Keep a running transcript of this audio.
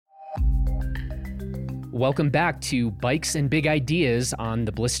Welcome back to Bikes and Big Ideas on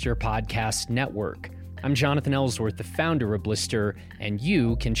the Blister Podcast Network. I'm Jonathan Ellsworth, the founder of Blister, and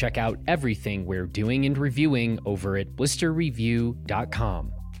you can check out everything we're doing and reviewing over at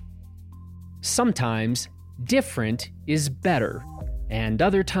blisterreview.com. Sometimes different is better, and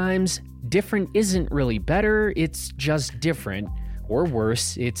other times different isn't really better, it's just different, or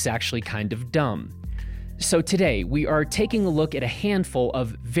worse, it's actually kind of dumb. So today, we are taking a look at a handful of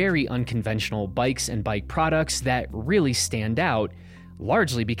very unconventional bikes and bike products that really stand out,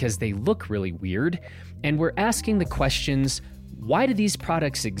 largely because they look really weird, and we're asking the questions, why do these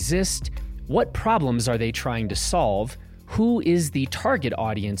products exist? What problems are they trying to solve? Who is the target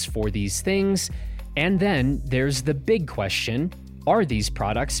audience for these things? And then there's the big question, are these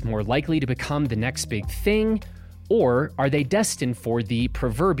products more likely to become the next big thing, or are they destined for the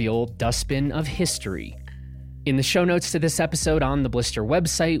proverbial dustbin of history? In the show notes to this episode on the Blister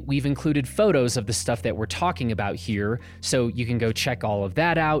website, we've included photos of the stuff that we're talking about here, so you can go check all of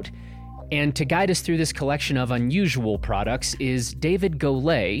that out. And to guide us through this collection of unusual products is David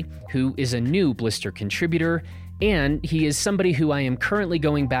Golay, who is a new Blister contributor, and he is somebody who I am currently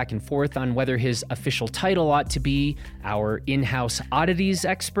going back and forth on whether his official title ought to be our in-house oddities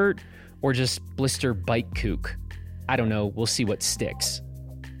expert or just Blister bike kook. I don't know, we'll see what sticks.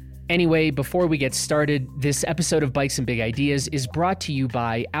 Anyway, before we get started, this episode of Bikes and Big Ideas is brought to you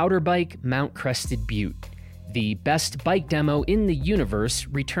by Outer Bike Mount Crested Butte. The best bike demo in the universe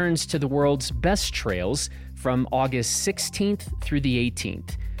returns to the world's best trails from August 16th through the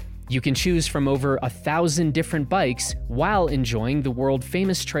 18th. You can choose from over 1,000 different bikes while enjoying the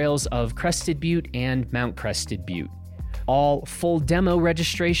world-famous trails of Crested Butte and Mount Crested Butte. All full demo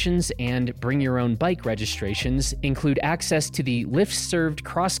registrations and bring your own bike registrations include access to the lift-served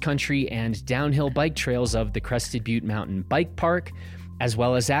cross-country and downhill bike trails of the Crested Butte Mountain Bike Park, as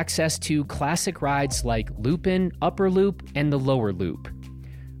well as access to classic rides like Loop-In, Upper Loop, and the Lower Loop.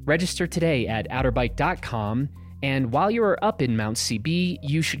 Register today at outerbike.com, and while you are up in Mount CB,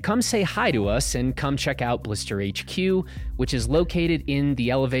 you should come say hi to us and come check out Blister HQ, which is located in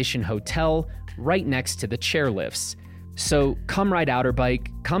the Elevation Hotel right next to the chairlifts. So come ride Outer Bike,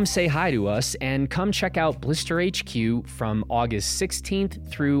 come say hi to us, and come check out Blister HQ from August 16th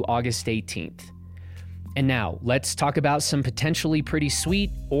through August 18th. And now, let's talk about some potentially pretty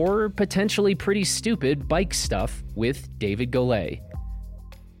sweet or potentially pretty stupid bike stuff with David Golay.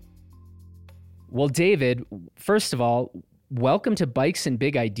 Well, David, first of all, welcome to Bikes and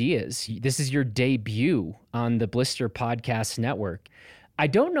Big Ideas. This is your debut on the Blister Podcast Network. I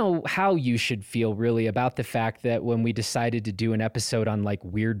don't know how you should feel really about the fact that when we decided to do an episode on like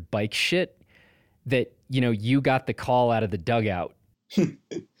weird bike shit, that, you got the call out of the dugout. I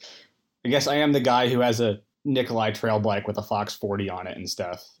guess I am the guy who has a Nikolai trail bike with a Fox 40 on it and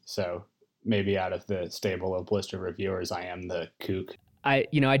stuff. So maybe out of the stable of Blister reviewers, I am the kook. I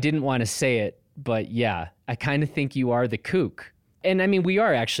didn't want to say it, but yeah, I kind of think you are the kook. And I mean, we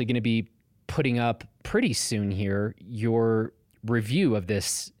are actually going to be putting up pretty soon here your review of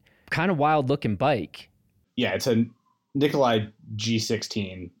this kind of wild looking bike. Yeah, it's a Nikolai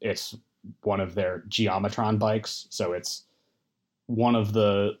G16. It's one of their Geometron bikes. So it's one of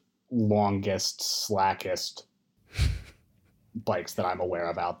the longest, slackest bikes that I'm aware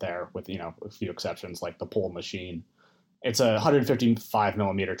of out there with, a few exceptions like the Pole Machine. It's a 155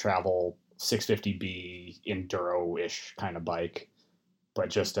 millimeter travel, 650B enduro-ish kind of bike,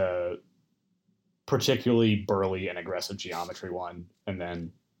 but just a particularly burly and aggressive geometry one. And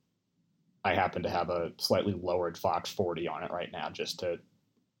then I happen to have a slightly lowered Fox 40 on it right now just to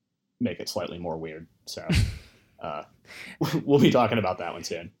make it slightly more weird. So we'll be talking about that one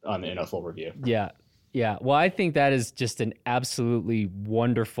soon in a full review. Yeah. Well, I think that is just an absolutely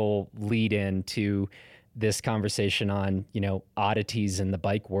wonderful lead in to this conversation on, oddities in the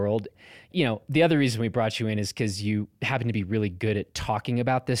bike world. The other reason we brought you in is because you happen to be really good at talking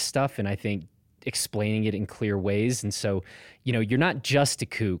about this stuff. And I think explaining it in clear ways. And so, you're not just a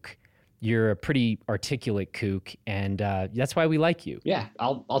kook, you're a pretty articulate kook. And that's why we like you. Yeah,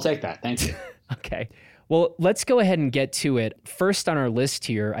 I'll take that. Thank you. Okay. Well, let's go ahead and get to it. First on our list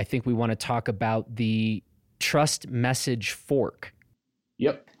here, I think we want to talk about the Trust Message Fork.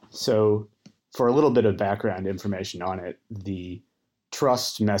 Yep. So for a little bit of background information on it, the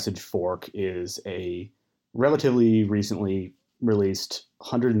Trust Message Fork is a relatively recently released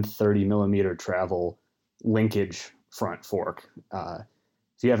 130 millimeter travel linkage front fork.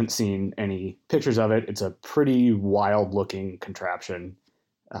 If you haven't seen any pictures of it, it's a pretty wild looking contraption,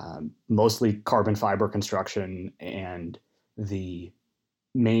 mostly carbon fiber construction, and the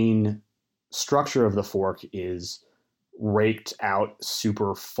main structure of the fork is raked out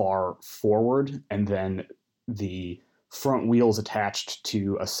super far forward, and then the front wheels attached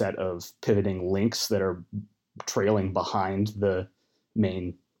to a set of pivoting links that are trailing behind the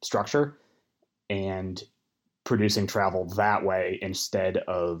main structure and producing travel that way instead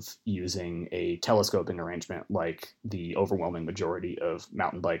of using a telescoping arrangement like the overwhelming majority of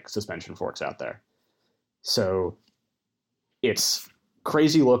mountain bike suspension forks out there. So it's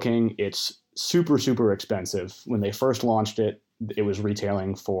crazy looking. It's super, super expensive. When they first launched it, it was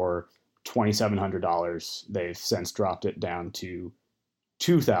retailing for $2,700. They've since dropped it down to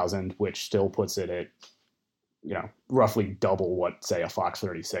 $2,000, which still puts it at, roughly double what, say, a Fox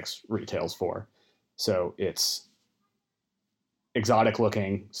 36 retails for. So it's exotic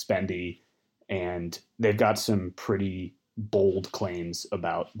looking, spendy, and they've got some pretty bold claims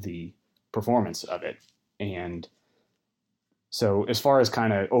about the performance of it. And so as far as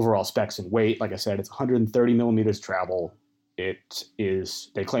kind of overall specs and weight, like I said, it's 130 millimeters travel. They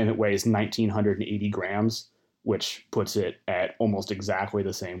claim it weighs 1,980 grams, which puts it at almost exactly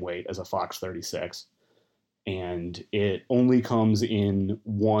the same weight as a Fox 36. And it only comes in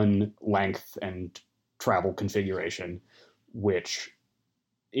one length and travel configuration, which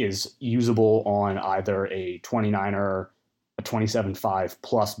is usable on either a 29er, a 27.5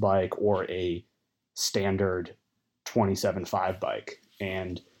 plus bike, or a standard 27.5 bike.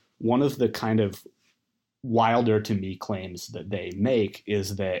 And one of the kind of wilder to me claims that they make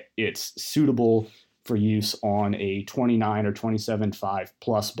is that it's suitable for use on a 29 or 27.5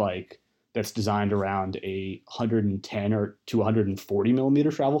 plus bike that's designed around a 110 or to 140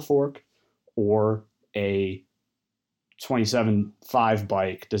 millimeter travel fork, or a 27.5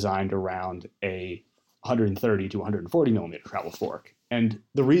 bike designed around a 130 to 140 millimeter travel fork. And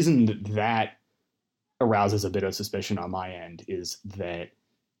the reason that arouses a bit of suspicion on my end is that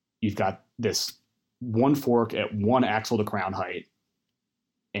you've got this one fork at one axle to crown height,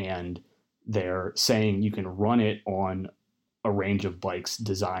 and they're saying you can run it on a range of bikes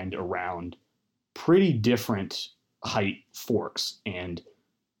designed around pretty different height forks, and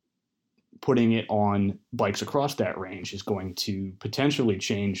putting it on bikes across that range is going to potentially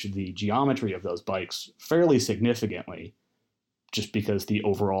change the geometry of those bikes fairly significantly, just because the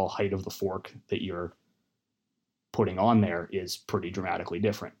overall height of the fork that you're putting on there is pretty dramatically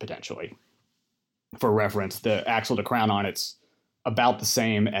different potentially. For reference, the axle to crown on it's about the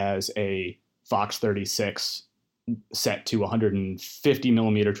same as a Fox 36 set to 150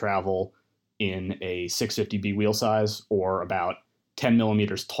 millimeter travel in a 650B wheel size, or about 10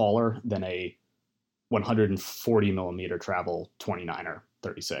 millimeters taller than a 140 millimeter travel 29er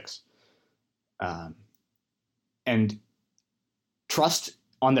 36. And Trust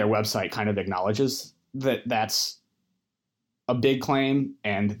on their website kind of acknowledges that that's a big claim,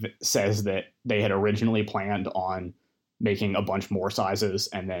 and says that they had originally planned on making a bunch more sizes,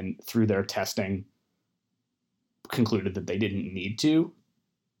 and then through their testing concluded that they didn't need to,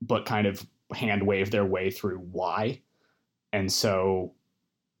 but kind of hand waved their way through why. And so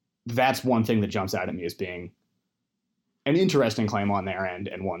that's one thing that jumps out at me as being an interesting claim on their end,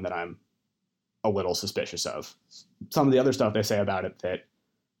 and one that I'm a little suspicious of. Some of the other stuff they say about it that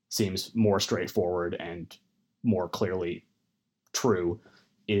seems more straightforward and more clearly true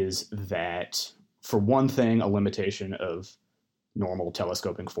is that, for one thing, a limitation of normal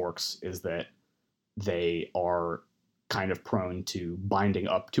telescoping forks is that they are kind of prone to binding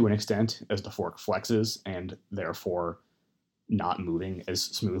up to an extent as the fork flexes, and therefore not moving as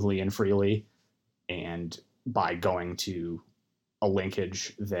smoothly and freely. And by going to a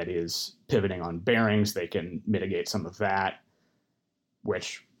linkage that is pivoting on bearings, they can mitigate some of that,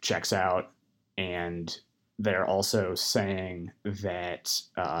 which checks out. And they're also saying that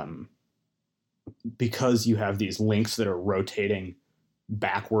because you have these links that are rotating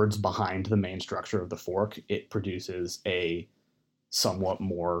backwards behind the main structure of the fork, it produces a somewhat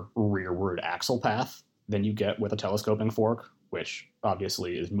more rearward axle path than you get with a telescoping fork, which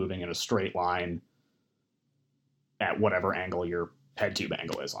obviously is moving in a straight line at whatever angle your head tube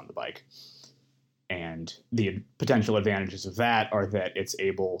angle is on the bike. And the potential advantages of that are that it's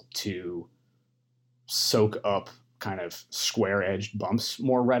able to soak up kind of square-edged bumps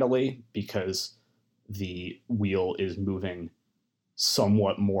more readily, because the wheel is moving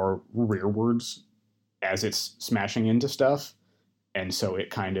somewhat more rearwards as it's smashing into stuff. And so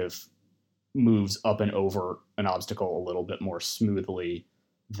it kind of moves up and over an obstacle a little bit more smoothly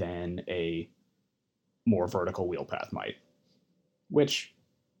than a more vertical wheel path might, which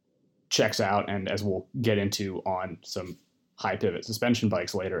checks out. And as we'll get into on some high pivot suspension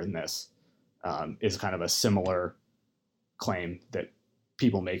bikes later in this, is kind of a similar claim that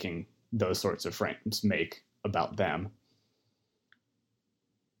people making those sorts of frames make about them.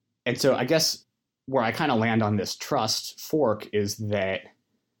 And so I guess where I kind of land on this Trust fork is that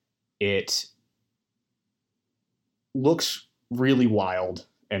it looks really wild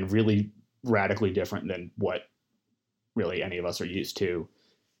and really radically different than what really any of us are used to,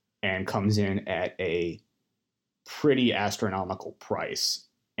 and comes in at a pretty astronomical price.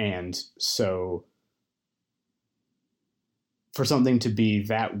 And so for something to be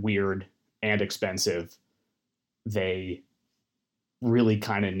that weird and expensive, they really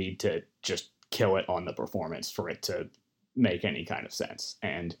kind of need to just kill it on the performance for it to make any kind of sense.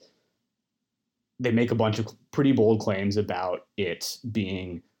 And they make a bunch of pretty bold claims about it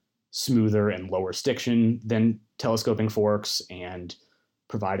being smoother and lower stiction than telescoping forks and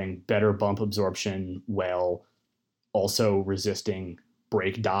providing better bump absorption while also resisting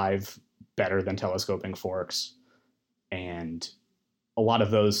break dive better than telescoping forks. And a lot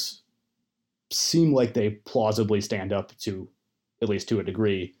of those seem like they plausibly stand up to, at least to a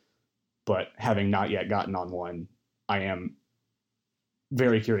degree, but having not yet gotten on one, I am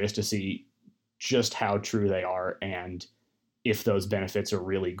very curious to see just how true they are and if those benefits are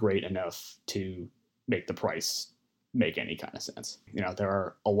really great enough to make the price make any kind of sense. You know, there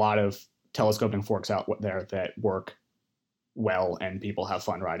are a lot of telescoping forks out there that work well and people have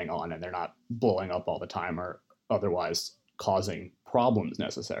fun riding on, and they're not blowing up all the time or otherwise causing problems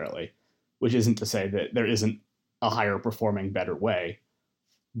necessarily, which isn't to say that there isn't a higher performing, better way.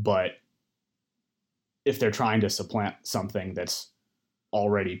 But if they're trying to supplant something that's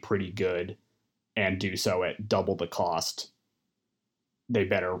already pretty good and do so at double the cost, they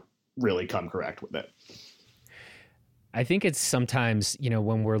better really come correct with it. I think it's sometimes, you know,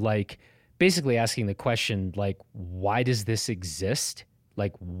 when we're like basically asking the question, like, why does this exist?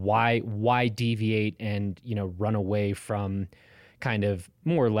 Like, why deviate and, you know, run away from kind of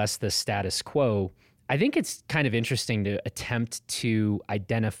more or less the status quo? I think it's kind of interesting to attempt to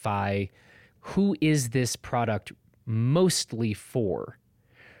identify who is this product mostly for.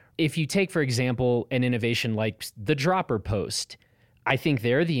 If you take, for example, an innovation like the dropper post, I think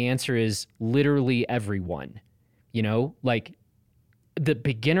there the answer is literally everyone. You know, like the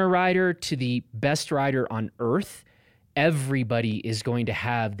beginner rider to the best rider on earth, everybody is going to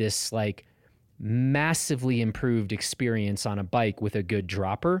have this like massively improved experience on a bike with a good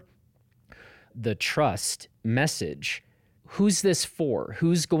dropper. The trust message, who's this for?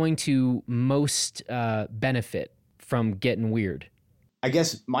 Who's going to most benefit from getting weird? I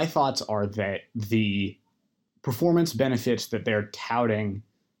guess my thoughts are that the performance benefits that they're touting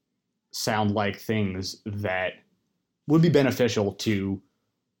sound like things that would be beneficial to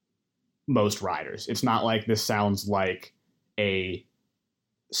most riders. It's not like this sounds like a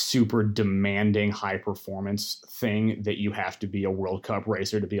super demanding high performance thing that you have to be a World Cup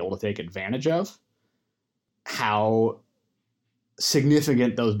racer to be able to take advantage of. How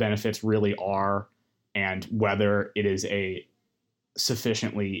significant those benefits really are and whether it is a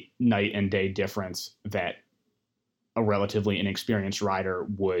sufficiently night and day difference that a relatively inexperienced rider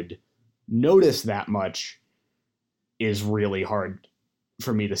would notice that much is really hard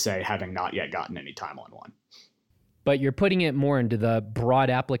for me to say, having not yet gotten any time on one. But you're putting it more into the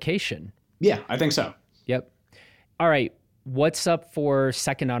broad application. Yeah, I think so. Yep. All right. What's up for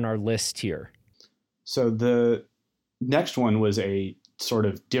second on our list here? So the next one was a sort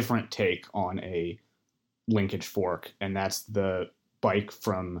of different take on a linkage fork, and that's the bike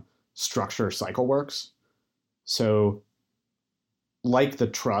from Structure CycleWorks. So like the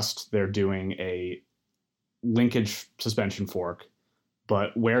Trust, they're doing a linkage suspension fork,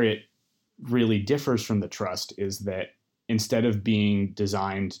 but where it really differs from the Trust is that instead of being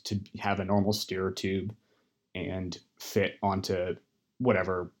designed to have a normal steerer tube and fit onto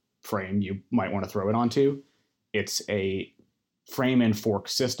whatever frame you might want to throw it onto, it's a frame and fork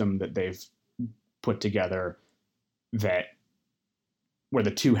system that they've put together that where the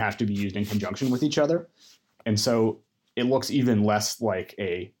two have to be used in conjunction with each other. And so it looks even less like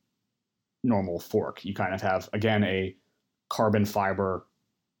a normal fork. You kind of have, again, a carbon fiber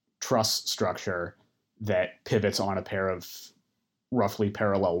truss structure that pivots on a pair of roughly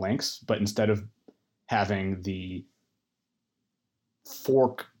parallel links, but instead of having the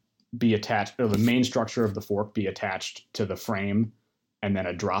fork be attached, or the main structure of the fork be attached to the frame and then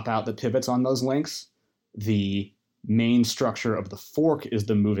a dropout that pivots on those links, the main structure of the fork is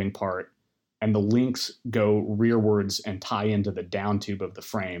the moving part, and the links go rearwards and tie into the down tube of the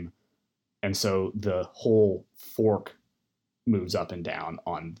frame. And so the whole fork moves up and down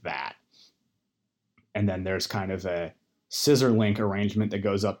on that. And then there's kind of a scissor link arrangement that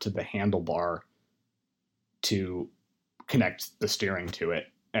goes up to the handlebar to connect the steering to it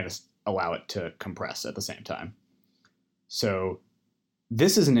and allow it to compress at the same time. So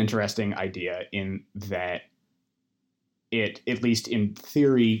this is an interesting idea in that it, at least in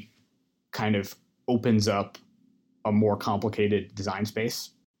theory, kind of opens up a more complicated design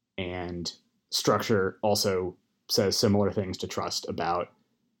space. And Structure also says similar things to Trust about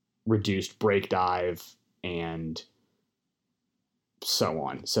reduced brake dive and so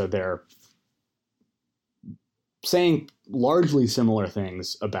on. So they're saying largely similar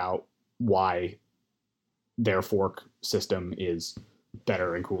things about why their fork system is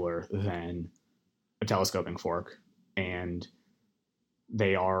better and cooler than a telescoping fork. And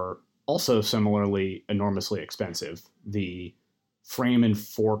they are also similarly enormously expensive. The frame and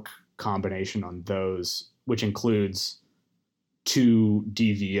fork combination on those, which includes 2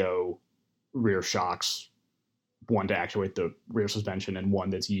 DVO rear shocks, one to actuate the rear suspension and one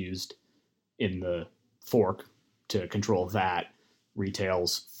that's used in the fork to control that,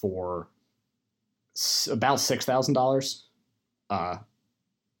 retails for about $6,000.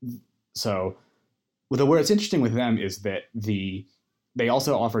 So where it's interesting with them is that they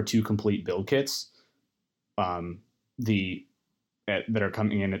also offer 2 complete build kits that are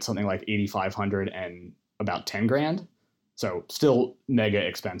coming in at something like $8,500 and about $10,000. So still mega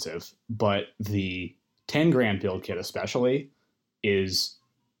expensive, but the $10,000 build kit especially is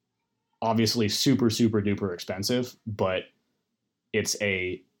obviously super, super duper expensive, but it's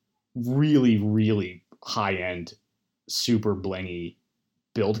a really, really high-end, super blingy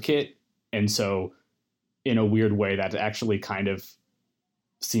build kit. And so in a weird way, that actually kind of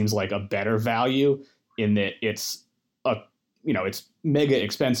seems like a better value in that it's mega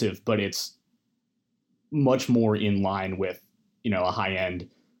expensive, but it's much more in line with, a high-end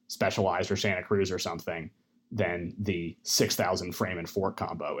Specialized or Santa Cruz or something than the 6,000 frame and fork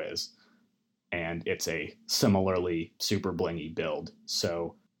combo is. And it's a similarly super blingy build.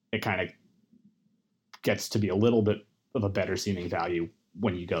 So it kind of gets to be a little bit of a better seeming value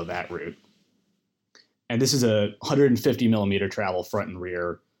when you go that route. And this is a 150 millimeter travel front and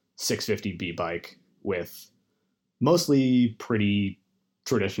rear 650B bike with mostly pretty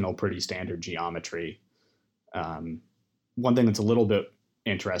traditional, pretty standard geometry. One thing that's a little bit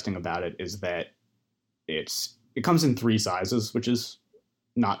interesting about it is that it comes in 3 sizes, which is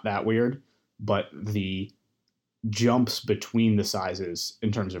not that weird, but the jumps between the sizes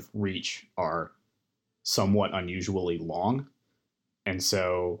in terms of reach are somewhat unusually long. And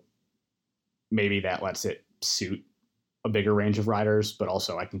so maybe that lets it suit a bigger range of riders, but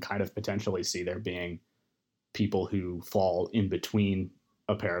also I can kind of potentially see there being people who fall in between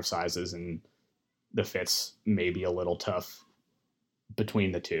a pair of sizes and the fits may be a little tough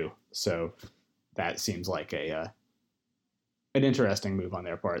between the two. So that seems like an interesting move on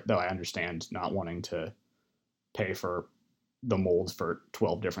their part, though I understand not wanting to pay for the molds for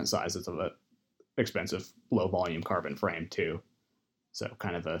 12 different sizes of a expensive low volume carbon frame too. So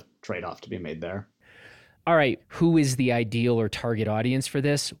kind of a trade-off to be made there. All right. Who is the ideal or target audience for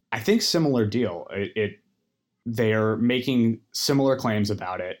this? I think similar deal. They're making similar claims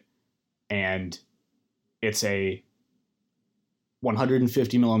about it, and it's a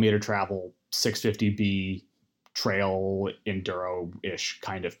 150 millimeter travel 650B trail enduro-ish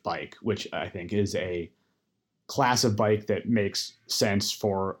kind of bike, which I think is a class of bike that makes sense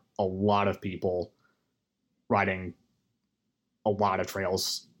for a lot of people riding a lot of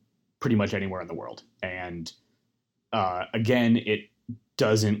trails pretty much anywhere in the world. And again, it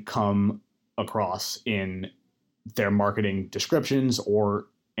doesn't come across in their marketing descriptions or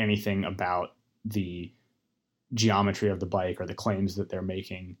anything about the geometry of the bike or the claims that they're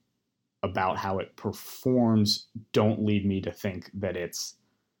making about how it performs don't lead me to think that it's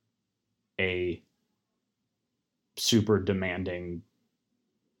a super demanding,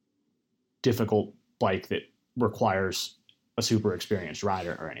 difficult bike that requires a super experienced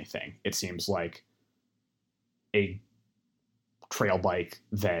rider or anything. It seems like a trail bike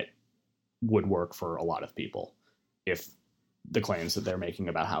that would work for a lot of people if the claims that they're making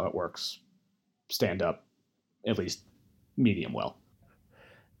about how it works stand up at least medium well.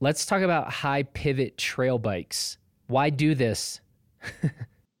 Let's talk about high pivot trail bikes. Why do this?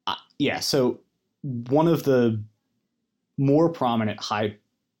 So one of the more prominent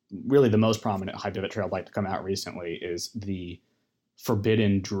really the most prominent high pivot trail bike to come out recently is the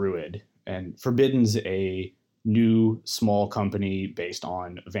Forbidden Druid. And Forbidden's a new small company based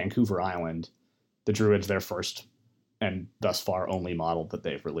on Vancouver Island. The Druid's their first and thus far only model that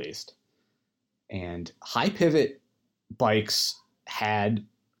they've released. And high pivot bikes had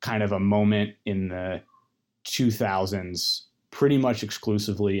kind of a moment in the 2000s, pretty much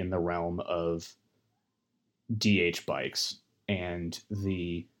exclusively in the realm of DH bikes. And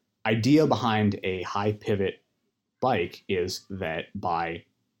the idea behind a high pivot bike is that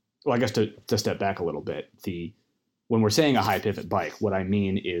I guess to step back a little bit, when we're saying a high pivot bike, what I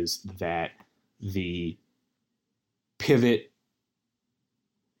mean is that the pivot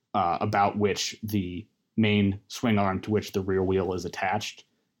about which the main swing arm to which the rear wheel is attached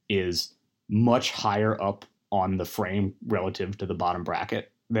is much higher up on the frame relative to the bottom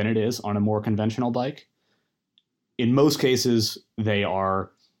bracket than it is on a more conventional bike. In most cases, they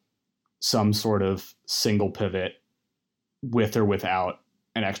are some sort of single pivot with or without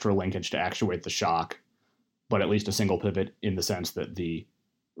an extra linkage to actuate the shock, but at least a single pivot in the sense that the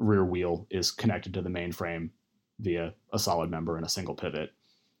rear wheel is connected to the main frame via a solid member and a single pivot.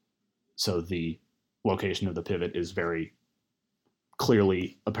 So the location of the pivot is very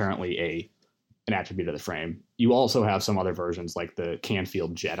clearly, apparently, an attribute of the frame. You also have some other versions like the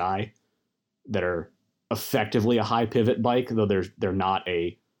Canfield Jedi that are effectively a high pivot bike, though they're not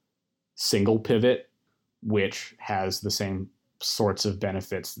a single pivot, which has the same sorts of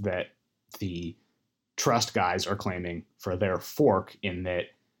benefits that the Trust guys are claiming for their fork, in that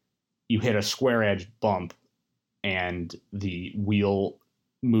you hit a square edge bump and the wheel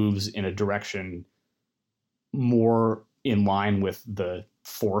moves in a direction more in line with the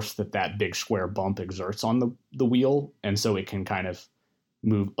force that big square bump exerts on the wheel. And so it can kind of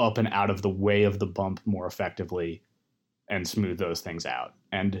move up and out of the way of the bump more effectively and smooth those things out.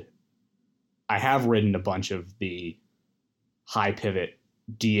 And I have ridden a bunch of the high pivot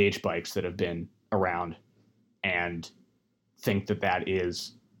DH bikes that have been around and think that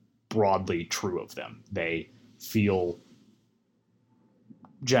is broadly true of them. They feel,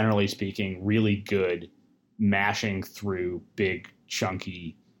 generally speaking, really good mashing through big,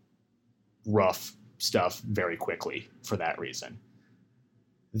 chunky, rough stuff very quickly for that reason.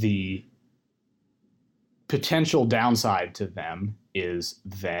 The potential downside to them is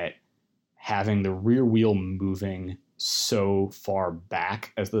that having the rear wheel moving so far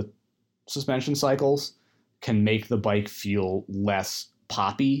back as the suspension cycles can make the bike feel less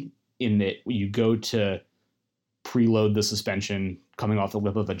poppy, in that you go to preload the suspension coming off the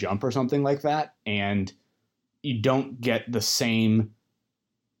lip of a jump or something like that, and you don't get the same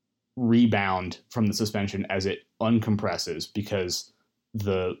rebound from the suspension as it uncompresses, because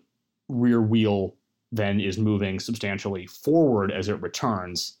the rear wheel then is moving substantially forward as it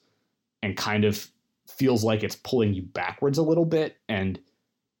returns and kind of feels like it's pulling you backwards a little bit and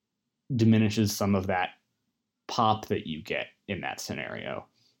diminishes some of that pop that you get in that scenario,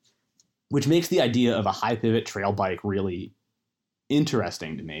 which makes the idea of a high pivot trail bike really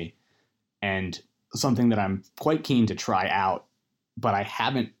interesting to me and something that I'm quite keen to try out. But I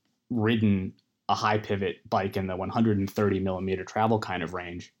haven't ridden a high pivot bike in the 130 millimeter travel kind of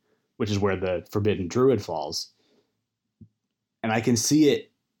range, which is where the Forbidden Druid falls. And I can see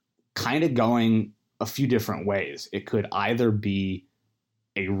it kind of going a few different ways. It could either be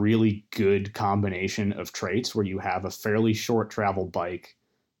a really good combination of traits where you have a fairly short travel bike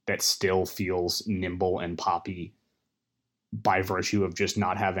that still feels nimble and poppy by virtue of just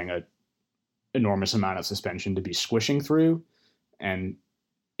not having an enormous amount of suspension to be squishing through, and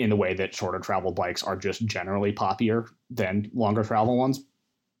in the way that shorter travel bikes are just generally poppier than longer travel ones,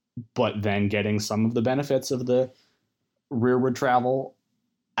 but then getting some of the benefits of the rearward travel.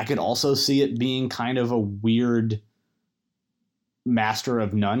 I could also see it being kind of a weird master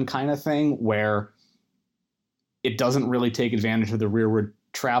of none kind of thing, where it doesn't really take advantage of the rearward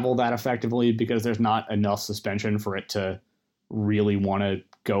travel that effectively because there's not enough suspension for it to really want to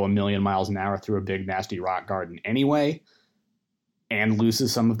go a million miles an hour through a big nasty rock garden anyway, and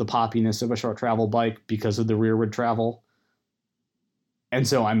loses some of the poppiness of a short travel bike because of the rearward travel. And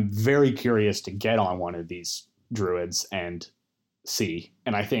so I'm very curious to get on one of these Druids and see.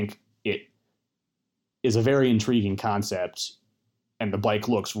 And I think it is a very intriguing concept, and the bike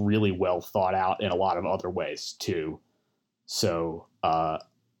looks really well thought out in a lot of other ways too. So I'm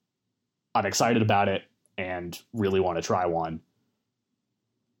excited about it and really want to try one,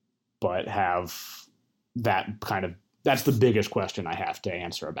 but have that's the biggest question I have to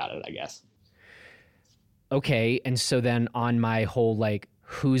answer about it, I guess. Okay, and so then on my whole, like,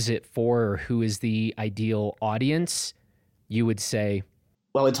 who's it for, or who is the ideal audience, you would say?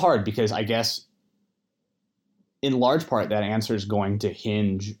 Well, it's hard because I guess in large part that answer is going to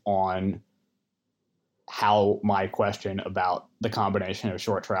hinge on how my question about the combination of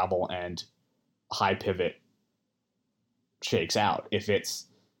short travel and high pivot shakes out. If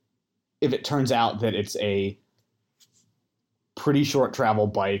it turns out that it's a pretty short travel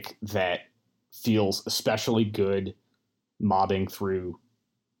bike that feels especially good mobbing through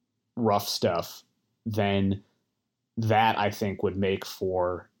rough stuff, then that I think would make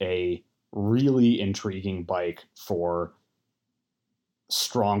for a really intriguing bike for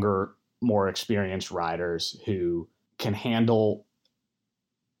stronger, more experienced riders who can handle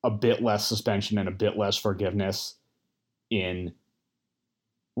a bit less suspension and a bit less forgiveness in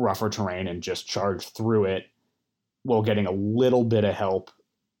rougher terrain and just charge through it while getting a little bit of help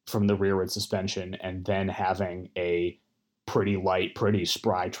from the rearward suspension, and then having a pretty light, pretty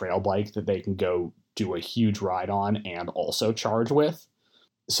spry trail bike that they can go do a huge ride on and also charge with.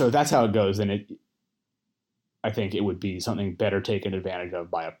 So that's how it goes. And I think it would be something better taken advantage of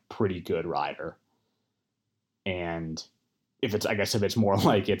by a pretty good rider. And if it's more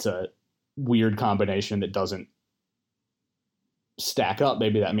like it's a weird combination that doesn't stack up,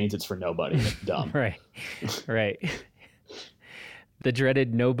 maybe that means it's for nobody and it's dumb. Right. The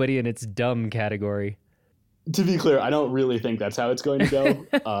dreaded nobody and it's dumb category. To be clear, I don't really think that's how it's going to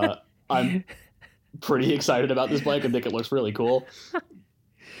go. I'm pretty excited about this bike and think it looks really cool.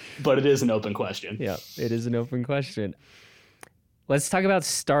 But it is an open question. Yeah, it is an open question. Let's talk about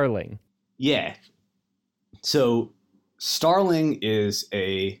Starling. Yeah. So Starling is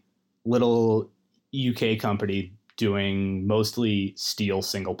a little UK company doing mostly steel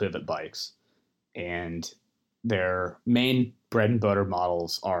single pivot bikes. And their main bread and butter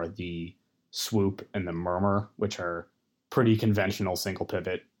models are the Swoop and the Murmur, which are pretty conventional single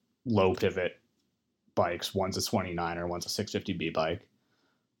pivot, low pivot bikes. One's a 29er, one's a 650B bike.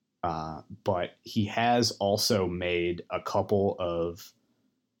 But he has also made a couple of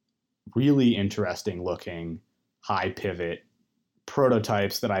really interesting looking high pivot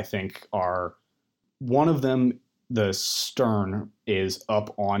prototypes that I think are, one of them, the Stern, is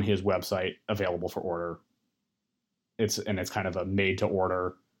up on his website available for order. It's kind of a made to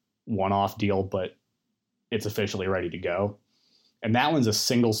order one-off deal, but it's officially ready to go. And that one's a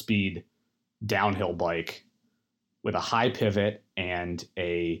single speed downhill bike with a high pivot and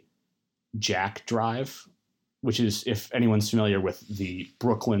a jack drive, which is, if anyone's familiar with the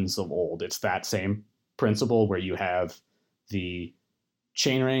Brooklyns of old, it's that same principle where you have the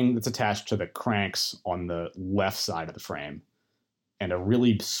chainring that's attached to the cranks on the left side of the frame and a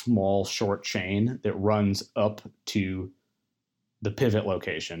really small short chain that runs up to the pivot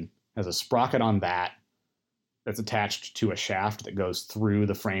location, has a sprocket on that's attached to a shaft that goes through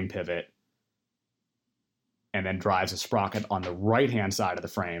the frame pivot, and then drives a sprocket on the right-hand side of the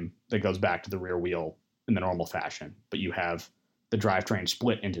frame that goes back to the rear wheel in the normal fashion. But you have the drivetrain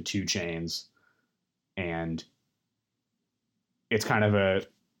split into two chains, and it's kind of a,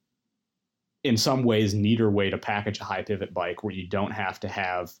 in some ways, neater way to package a high pivot bike where you don't have to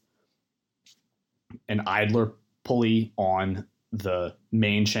have an idler pulley on the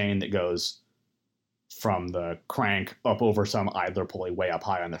main chain that goes from the crank up over some idler pulley way up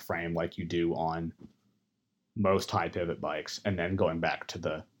high on the frame like you do on most high pivot bikes, and then going back to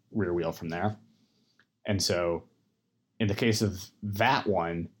the rear wheel from there. And so in the case of that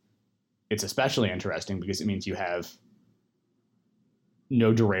one, it's especially interesting because it means you have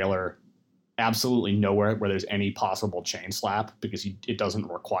no derailleur, absolutely nowhere where there's any possible chain slap, because it doesn't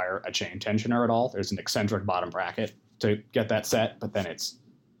require a chain tensioner at all. There's an eccentric bottom bracket to get that set, but then it's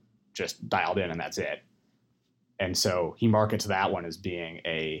just dialed in and that's it. And so he markets that one as being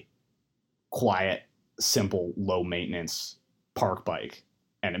a quiet, simple, low maintenance park bike,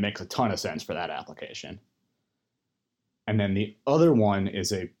 and it makes a ton of sense for that application. And then the other one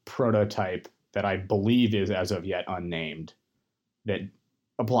is a prototype that I believe is as of yet unnamed, that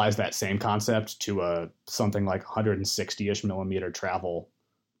applies that same concept to a something like 160-ish millimeter travel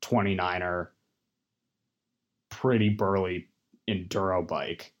 29er, pretty burly enduro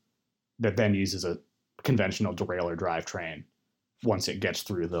bike that then uses a conventional derailleur drivetrain once it gets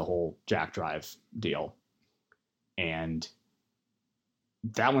through the whole jack drive deal. And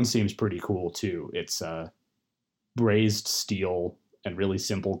that one seems pretty cool too. It's brazed steel and really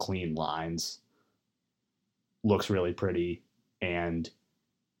simple, clean lines. Looks really pretty and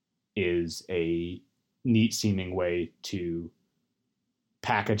is a neat seeming way to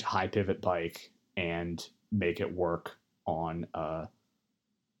package a high pivot bike and make it work on a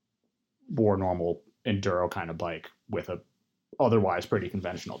more normal enduro kind of bike with a otherwise pretty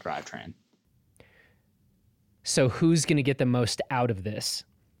conventional drivetrain. So who's going to get the most out of this?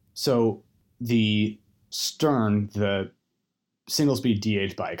 So the Stern, the single speed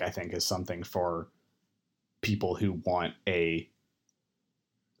DH bike, I think is something for people who want a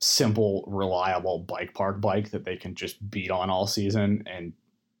simple, reliable bike park bike that they can just beat on all season and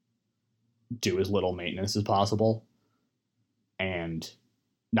do as little maintenance as possible and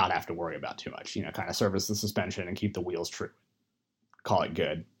not have to worry about too much, kind of service the suspension and keep the wheels true, call it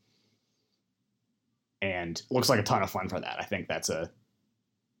good. And looks like a ton of fun for that. I think that's a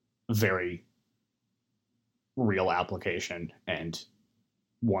very real application and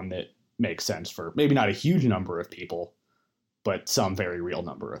one that makes sense for maybe not a huge number of people, but some very real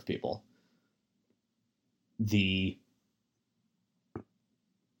number of people. The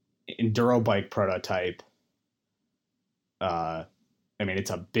enduro bike prototype, it's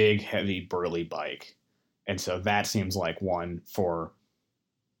a big, heavy, burly bike. And so that seems like one for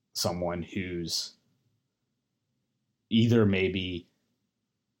someone who's either maybe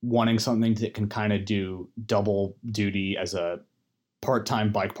wanting something that can kind of do double duty as a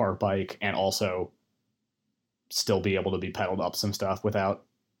part-time bike park bike and also still be able to be pedaled up some stuff without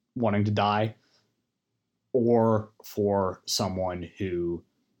wanting to die, or for someone who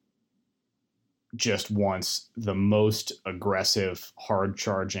just wants the most aggressive,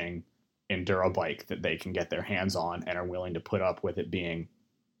 hard-charging enduro bike that they can get their hands on and are willing to put up with it being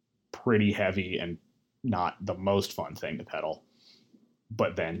pretty heavy and not the most fun thing to pedal,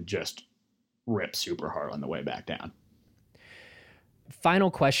 but then just rip super hard on the way back down.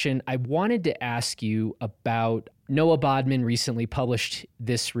 Final question. I wanted to ask you about Noah Bodman recently published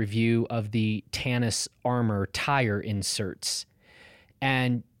this review of the Tannus Armor tire inserts.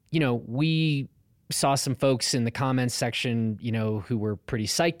 And, we saw some folks in the comments section, who were pretty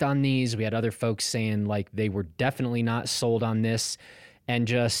psyched on these. We had other folks saying like they were definitely not sold on this, and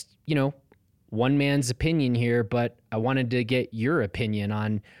just, one man's opinion here, but I wanted to get your opinion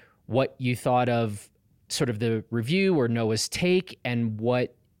on what you thought of sort of the review or Noah's take, and where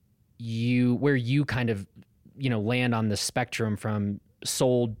you kind of, land on the spectrum from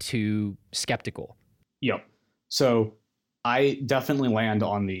sold to skeptical. Yep. So I definitely land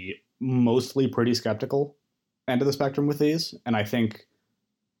on the mostly pretty skeptical end of the spectrum with these. And I think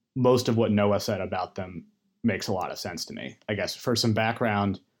most of what Noah said about them makes a lot of sense to me. I guess for some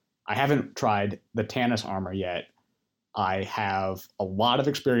background, I haven't tried the Tannus Armor yet. I have a lot of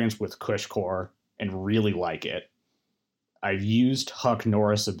experience with Cushcore and really like it. I've used Huck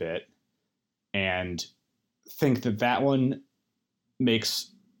Norris a bit and think that one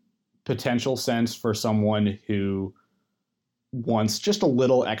makes potential sense for someone who wants just a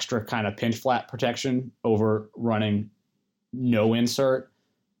little extra kind of pinch flat protection over running no insert.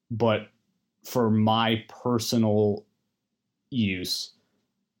 But for my personal use,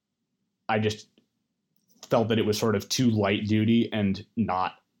 I just felt that it was sort of too light duty and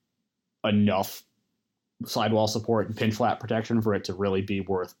not enough sidewall support and pinch flat protection for it to really be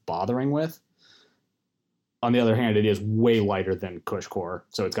worth bothering with. On the other hand, it is way lighter than Cushcore,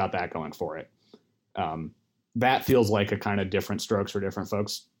 so it's got that going for it. That feels like a kind of different strokes for different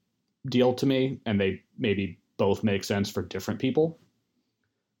folks deal to me, and they maybe both make sense for different people.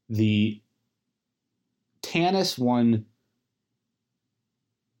 The Tannus one,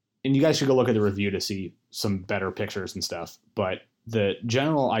 and you guys should go look at the review to see some better pictures and stuff, but the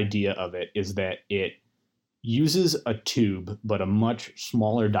general idea of it is that it uses a tube, but a much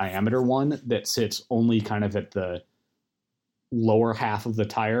smaller diameter one that sits only kind of at the lower half of the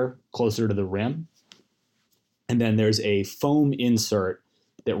tire, closer to the rim. And then there's a foam insert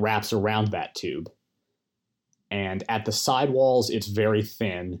that wraps around that tube. And at the sidewalls, it's very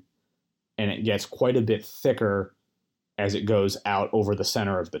thin, and it gets quite a bit thicker as it goes out over the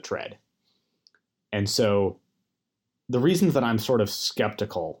center of the tread. And so the reasons that I'm sort of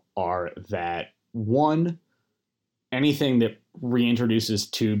skeptical are that, one, anything that reintroduces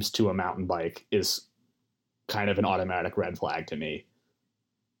tubes to a mountain bike is kind of an automatic red flag to me.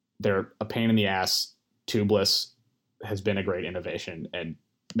 They're a pain in the ass. Tubeless has been a great innovation and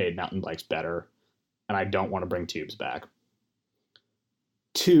made mountain bikes better, and I don't want to bring tubes back.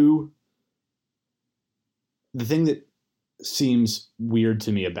 Two, the thing that seems weird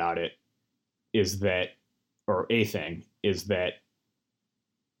to me about it is that, or a thing, is that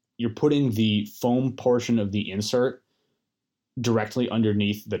you're putting the foam portion of the insert directly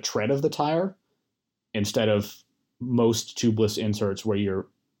underneath the tread of the tire instead of most tubeless inserts where you're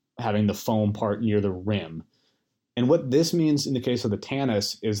having the foam part near the rim. And what this means in the case of the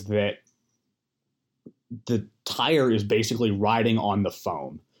Tannus is that the tire is basically riding on the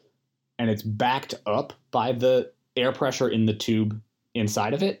foam, and it's backed up by the air pressure in the tube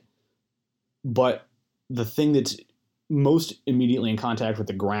inside of it. But the thing that's most immediately in contact with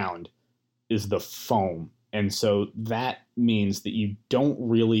the ground is the foam. And so that means that you don't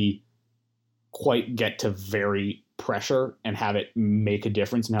really quite get to vary pressure and have it make a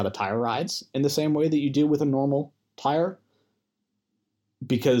difference in how the tire rides in the same way that you do with a normal tire.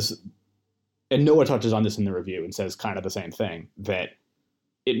 Because, and Noah touches on this in the review and says kind of the same thing, that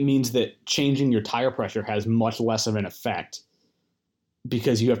it means that changing your tire pressure has much less of an effect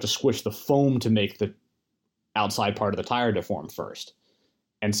because you have to squish the foam to make the outside part of the tire deform first.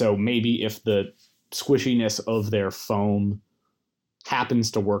 And so maybe if the squishiness of their foam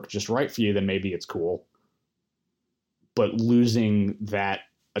happens to work just right for you, then maybe it's cool. But losing that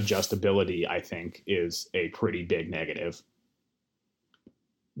adjustability, I think, is a pretty big negative.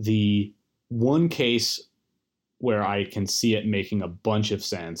 The one case where I can see it making a bunch of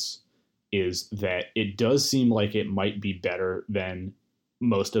sense is that it does seem like it might be better than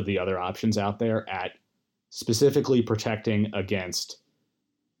most of the other options out there at specifically protecting against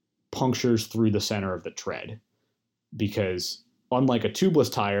punctures through the center of the tread. Because unlike a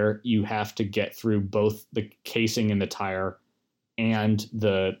tubeless tire, you have to get through both the casing in the tire and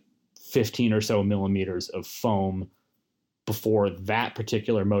the 15 or so millimeters of foam before that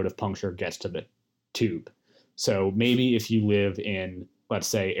particular mode of puncture gets to the tube. So maybe if you live in, let's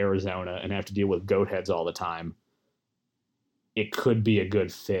say, Arizona and have to deal with goat heads all the time, it could be a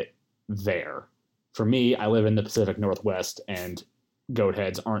good fit there. For me, I live in the Pacific Northwest and goat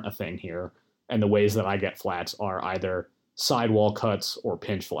heads aren't a thing here. And the ways that I get flats are either sidewall cuts or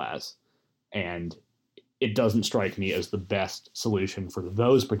pinch flats. And it doesn't strike me as the best solution for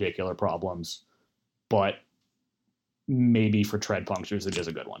those particular problems, but maybe for tread punctures, it is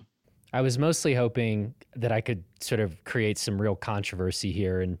a good one. I was mostly hoping that I could sort of create some real controversy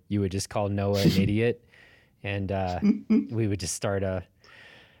here and you would just call Noah an idiot and we would just start a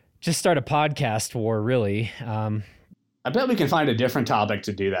podcast war, really. I bet we can find a different topic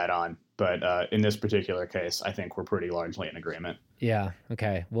to do that on, but in this particular case, I think we're pretty largely in agreement. Yeah.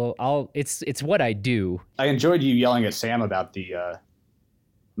 Okay. Well, it's what I do. I enjoyed you yelling at Sam about the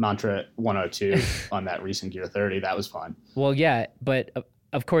Mantra 102 on that recent Gear 30. That was fun. Well, yeah, but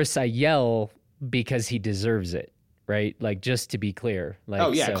of course I yell because he deserves it, right? Like, just to be clear. Like,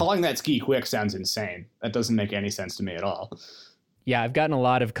 oh yeah, calling that ski quick sounds insane. That doesn't make any sense to me at all. Yeah, I've gotten a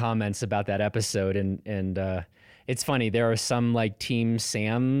lot of comments about that episode, and it's funny. There are some like Team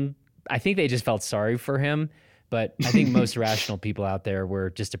Sam. I think they just felt sorry for him, but I think most rational people out there were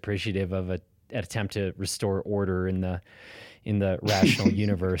just appreciative of an attempt to restore order in the rational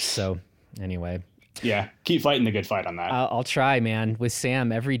universe. So anyway. Yeah, keep fighting the good fight on that. I'll try, man. With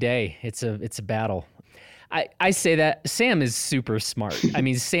Sam every day, it's a battle. I say that Sam is super smart. I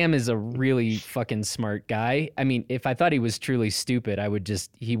mean, Sam is a really fucking smart guy. I mean, if I thought he was truly stupid,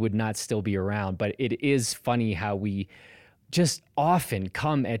 he would not still be around. But it is funny how we just often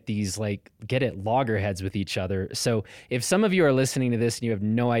come at these, like, get at loggerheads with each other. So if some of you are listening to this and you have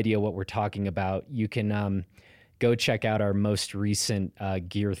no idea what we're talking about, you can go check out our most recent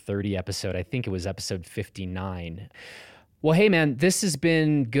Gear 30 episode. I think it was episode 59. Well, hey, man, this has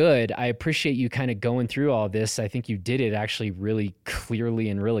been good. I appreciate you kind of going through all this. I think you did it actually really clearly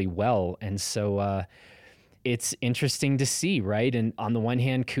and really well. And so it's interesting to see, right? And on the one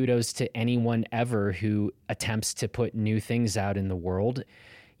hand, kudos to anyone ever who attempts to put new things out in the world,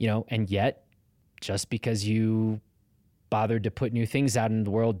 and yet just because you bothered to put new things out in the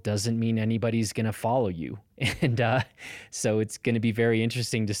world doesn't mean anybody's going to follow you. And so it's going to be very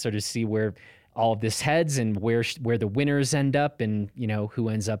interesting to sort of see where all of this heads and where the winners end up and, who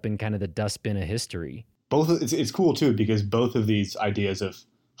ends up in kind of the dustbin of history. It's cool too, because both of these ideas of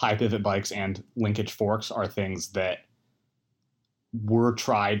high pivot bikes and linkage forks are things that were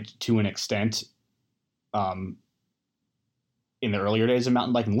tried to an extent in the earlier days of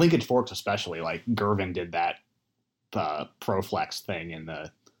mountain biking. Linkage forks especially, like Girvin did that ProFlex thing in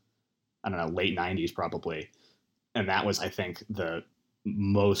the, late 90s probably. And that was, I think, the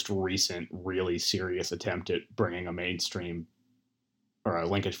most recent really serious attempt at bringing a mainstream or a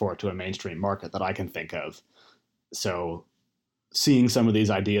linkage fork to a mainstream market that I can think of. So seeing some of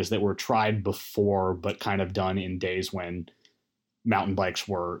these ideas that were tried before but kind of done in days when mountain bikes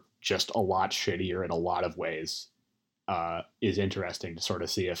were just a lot shittier in a lot of ways is interesting to sort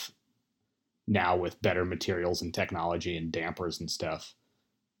of see if now with better materials and technology and dampers and stuff,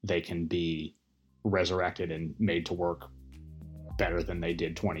 they can be resurrected and made to work better than they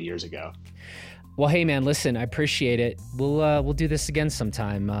did 20 years ago. Well, hey man, listen, I appreciate it. We'll do this again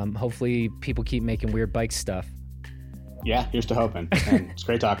sometime. Hopefully people keep making weird bike stuff. Yeah, here's to hoping. And it's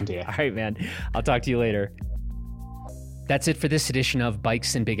great talking to you. All right, man. I'll talk to you later. That's it for this edition of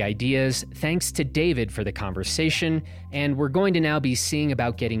Bikes and Big Ideas. Thanks to David for the conversation, and we're going to now be seeing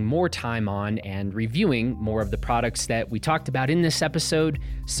about getting more time on and reviewing more of the products that we talked about in this episode,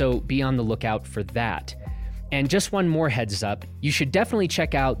 so be on the lookout for that. And just one more heads up, you should definitely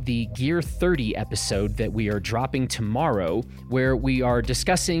check out the Gear 30 episode that we are dropping tomorrow, where we are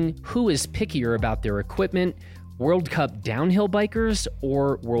discussing who is pickier about their equipment, World Cup downhill bikers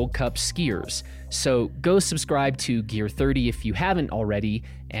or World Cup skiers. So go subscribe to Gear 30 if you haven't already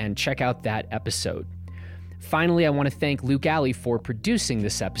and check out that episode. Finally, I want to thank Luke Alley for producing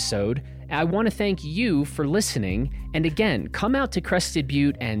this episode. I want to thank you for listening. And again, come out to Crested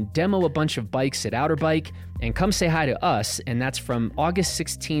Butte and demo a bunch of bikes at Outer Bike and come say hi to us. And that's from August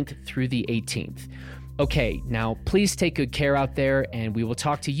 16th through the 18th. Okay, now please take good care out there, and we will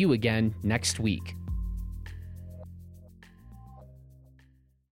talk to you again next week.